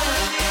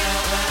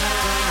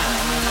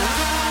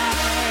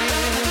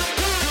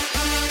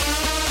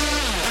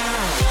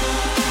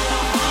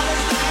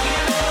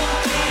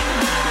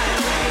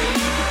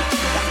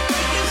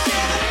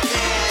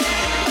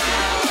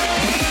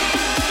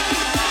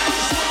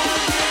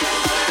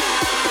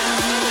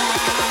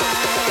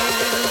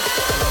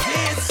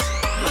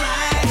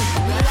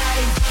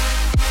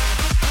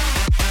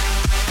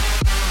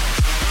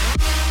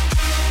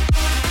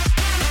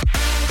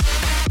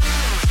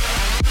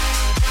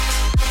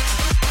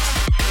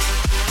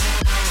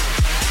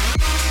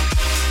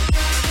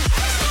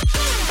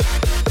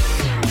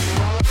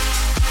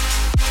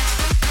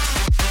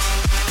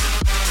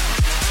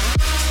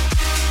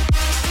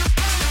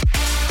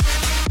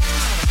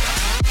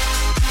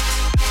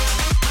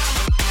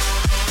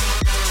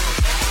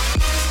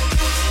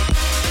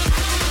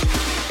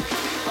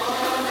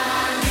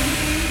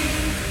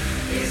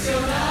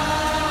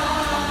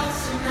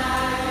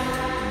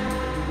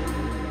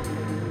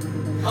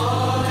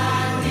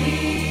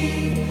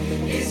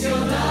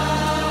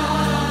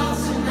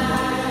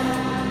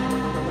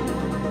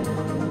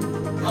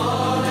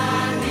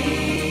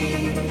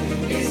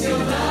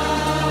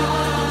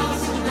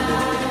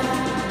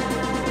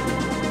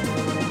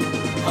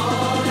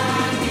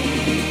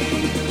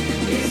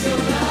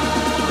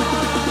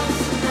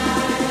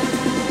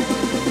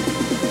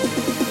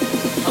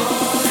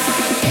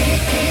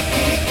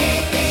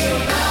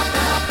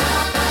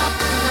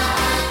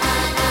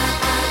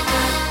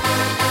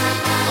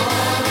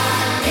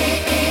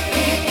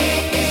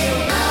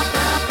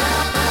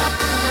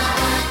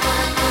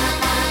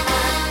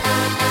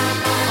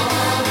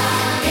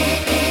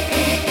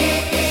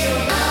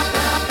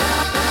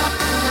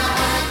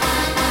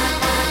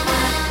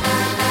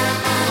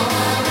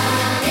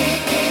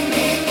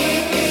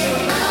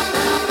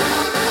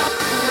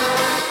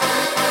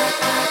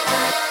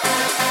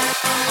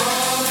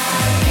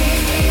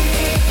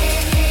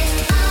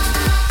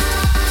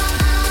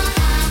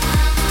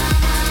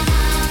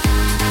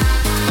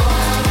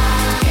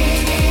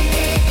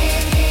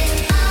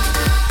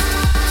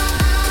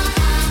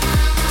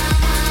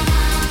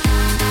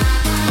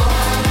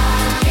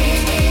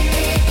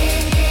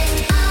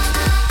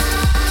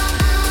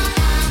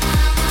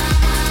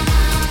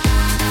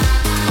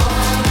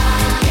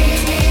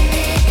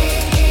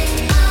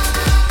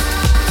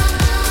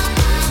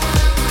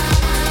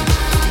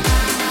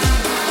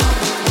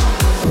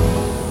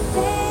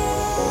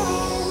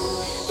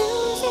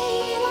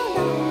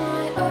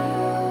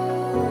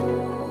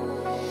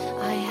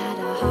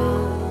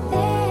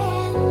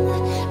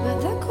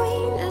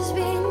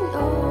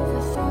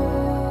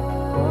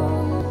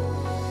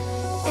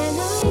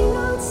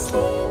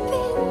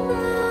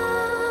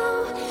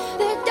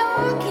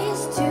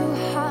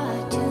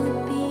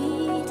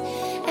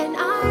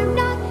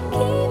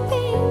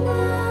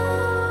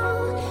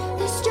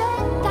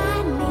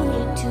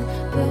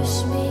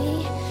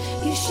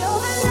show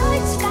the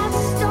lights that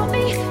stop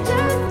me,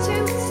 turn to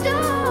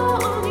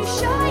stone. You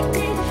shine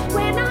it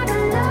when I'm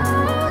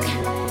alone,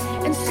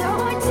 and so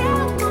I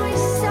tell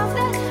myself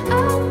that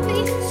I'll be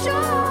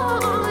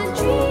strong.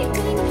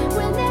 Dreaming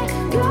when they're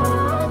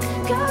gone,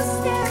 'cause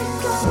they're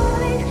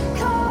calling,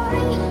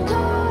 calling,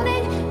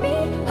 calling me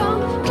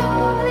home,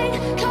 calling,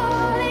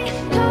 calling,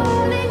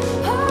 calling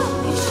home.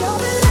 You show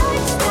the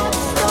lights that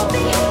stop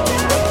me,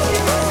 turn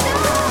to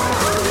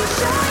stone. You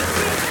shine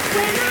it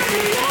when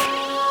I'm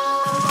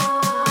alone.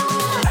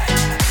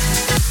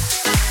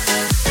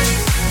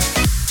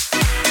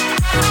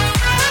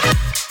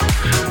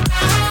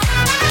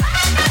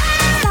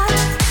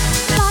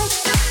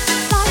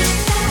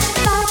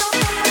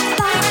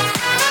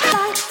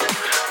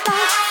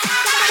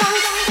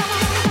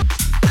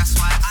 That's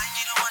why I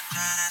need a one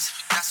dance.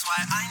 That's why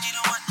I need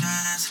a one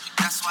dance.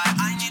 That's why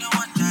I need a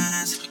one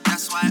dance.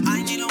 That's why I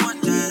need a one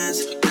dance.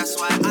 That's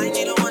why I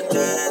need a one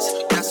dance.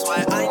 That's why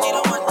I need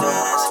a one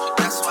dance.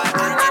 That's why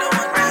I need a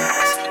one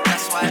dance.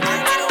 That's why I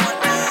need a one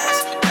dance.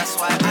 That's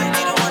why I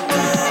need a one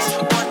dance.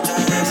 One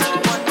dance,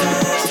 one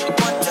dance,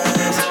 one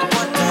dance,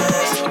 one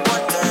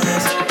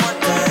dance, one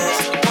dance,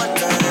 one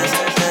dance, one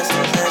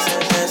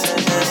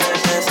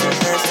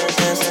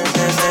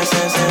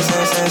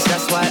dance,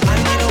 that's why I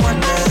need a one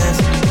dance.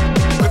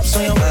 Grips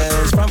on your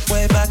waist, front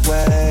way, back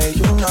way.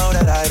 You know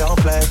that I don't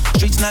play.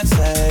 Streets not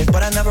safe,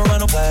 but I never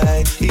run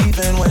away,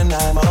 even when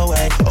I'm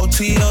away.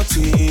 OT,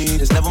 OT,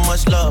 there's never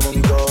much love when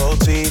we go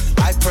OT.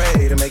 I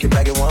pray to make it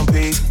back in one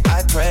piece.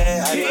 I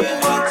pray, I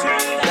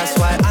pray. That's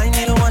why I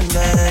need a one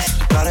dance.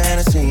 Got a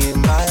Hennessy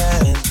in my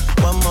hand.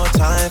 One more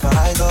time before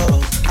I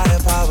go. Higher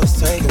powers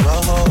taking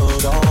a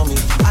hold on me.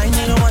 I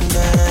need a one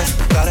dance.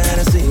 Got a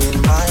Hennessy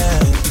in my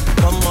hand.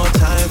 One more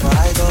time before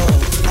I go.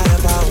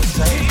 Higher powers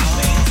taking a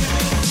hold.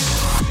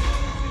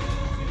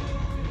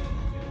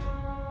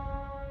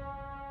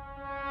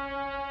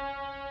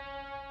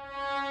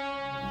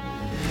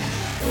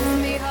 Pull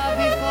me up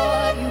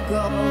before you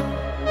go.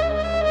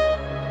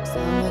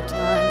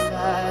 Summertime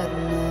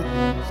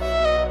sadness.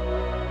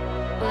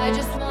 I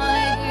just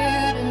wanted you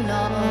to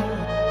know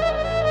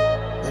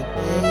that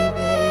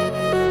baby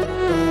you're the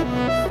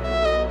best.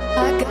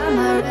 I got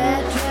my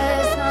red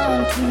dress on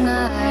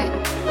tonight,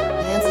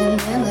 dancing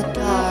in the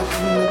dark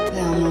in the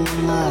pale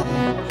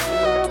moonlight.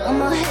 Done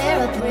my hair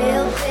up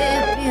real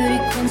big, beauty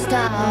queen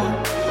style.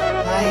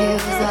 High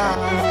heels off,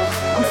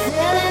 I'm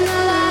feeling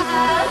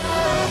alive.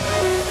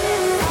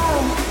 Oh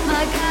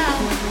my God,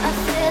 I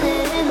feel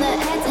it in the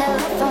air,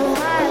 telephone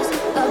wires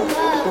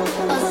above,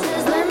 I'm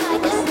sizzling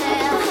like a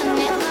snail.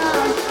 Honey, I'm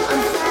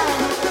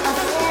fine, I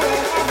feel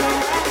it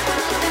everywhere.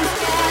 Nothing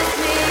scares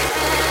me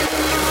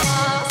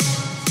anymore.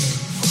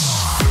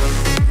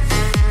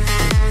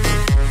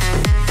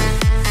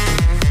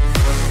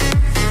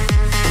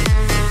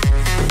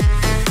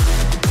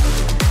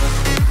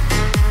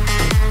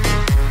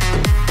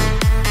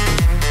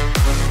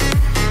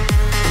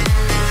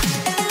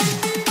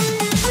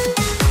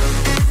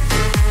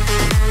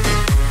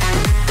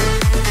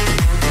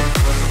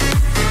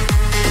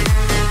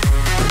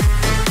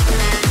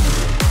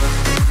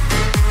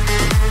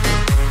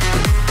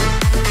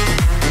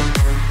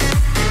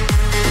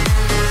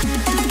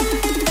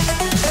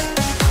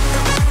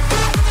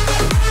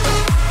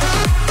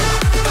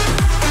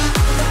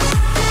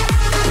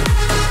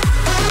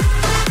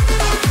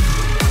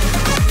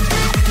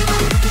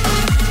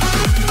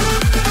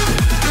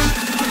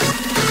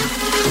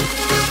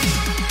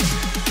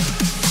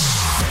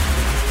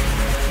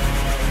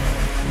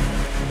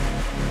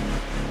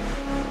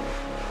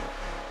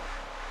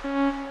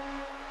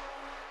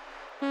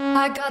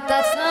 I got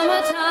that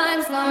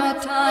summertime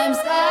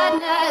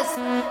sadness.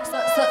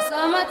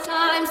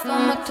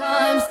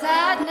 Summertime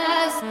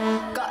sadness.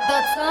 Got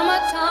that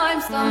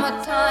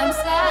summertime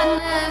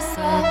sadness.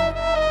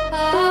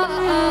 Oh.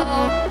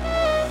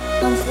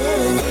 I'm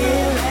feeling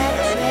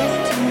electric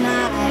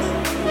tonight.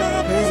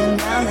 Cruising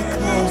down the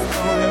coast,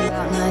 going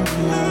about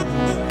 99.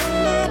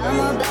 Got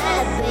my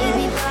bad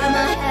baby by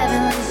my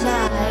heavenly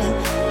side.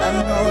 I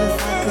know if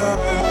I go,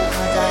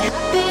 I'll die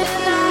happy.